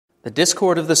The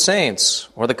Discord of the Saints,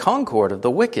 or the Concord of the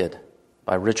Wicked,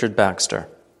 by Richard Baxter.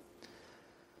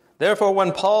 Therefore,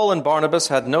 when Paul and Barnabas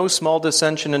had no small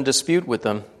dissension and dispute with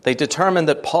them, they determined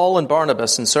that Paul and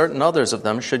Barnabas and certain others of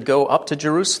them should go up to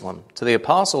Jerusalem, to the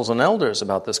apostles and elders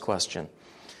about this question.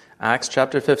 Acts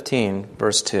chapter 15,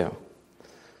 verse 2.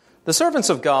 The servants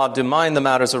of God do mind the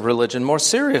matters of religion more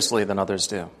seriously than others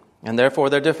do, and therefore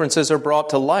their differences are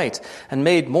brought to light and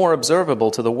made more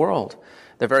observable to the world.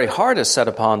 Their very heart is set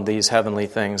upon these heavenly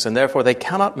things, and therefore they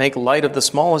cannot make light of the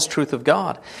smallest truth of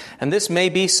God. And this may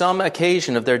be some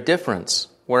occasion of their difference,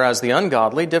 whereas the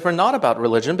ungodly differ not about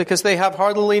religion, because they have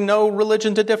hardly no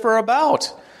religion to differ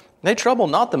about. They trouble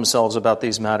not themselves about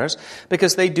these matters,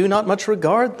 because they do not much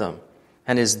regard them.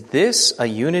 And is this a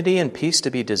unity and peace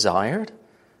to be desired?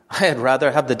 I had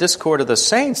rather have the discord of the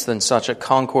saints than such a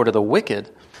concord of the wicked.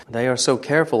 They are so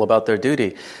careful about their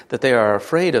duty that they are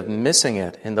afraid of missing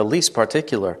it in the least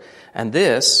particular. And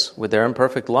this, with their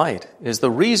imperfect light, is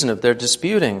the reason of their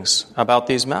disputings about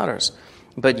these matters.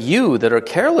 But you that are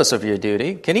careless of your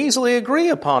duty can easily agree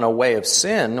upon a way of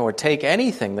sin or take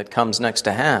anything that comes next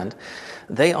to hand.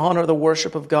 They honor the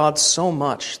worship of God so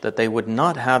much that they would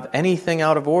not have anything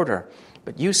out of order.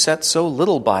 But you set so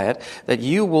little by it that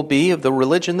you will be of the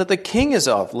religion that the king is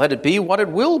of. Let it be what it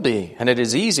will be, and it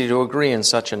is easy to agree in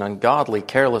such an ungodly,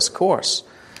 careless course.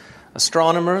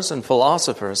 Astronomers and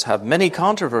philosophers have many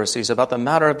controversies about the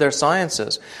matter of their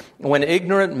sciences, when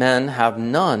ignorant men have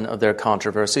none of their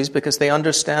controversies because they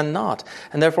understand not,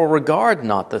 and therefore regard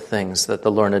not the things that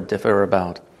the learned differ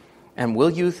about. And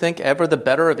will you think ever the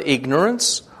better of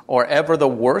ignorance, or ever the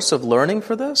worse of learning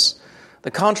for this? The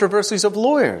controversies of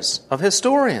lawyers, of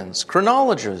historians,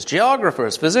 chronologers,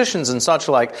 geographers, physicians, and such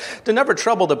like, do never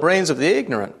trouble the brains of the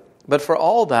ignorant. But for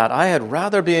all that, I had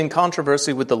rather be in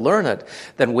controversy with the learned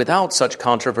than without such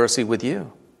controversy with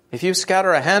you. If you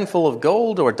scatter a handful of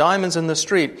gold or diamonds in the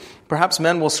street, perhaps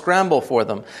men will scramble for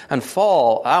them and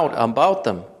fall out about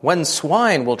them, when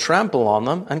swine will trample on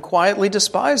them and quietly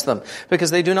despise them, because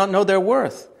they do not know their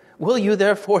worth. Will you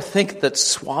therefore think that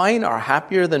swine are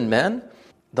happier than men?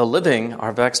 The living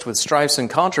are vexed with strifes and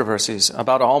controversies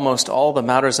about almost all the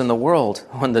matters in the world,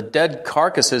 when the dead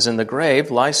carcasses in the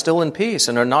grave lie still in peace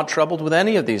and are not troubled with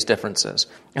any of these differences.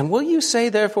 And will you say,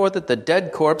 therefore, that the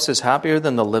dead corpse is happier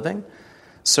than the living?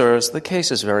 Sirs, the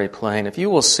case is very plain. If you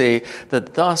will see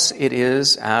that thus it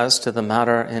is as to the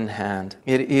matter in hand.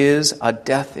 It is a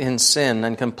death in sin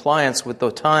and compliance with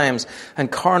the times and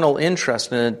carnal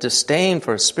interest and a disdain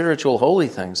for spiritual holy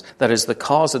things that is the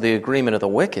cause of the agreement of the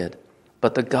wicked.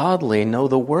 But the godly know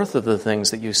the worth of the things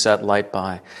that you set light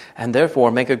by, and therefore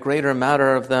make a greater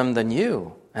matter of them than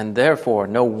you, and therefore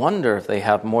no wonder if they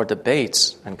have more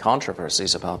debates and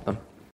controversies about them.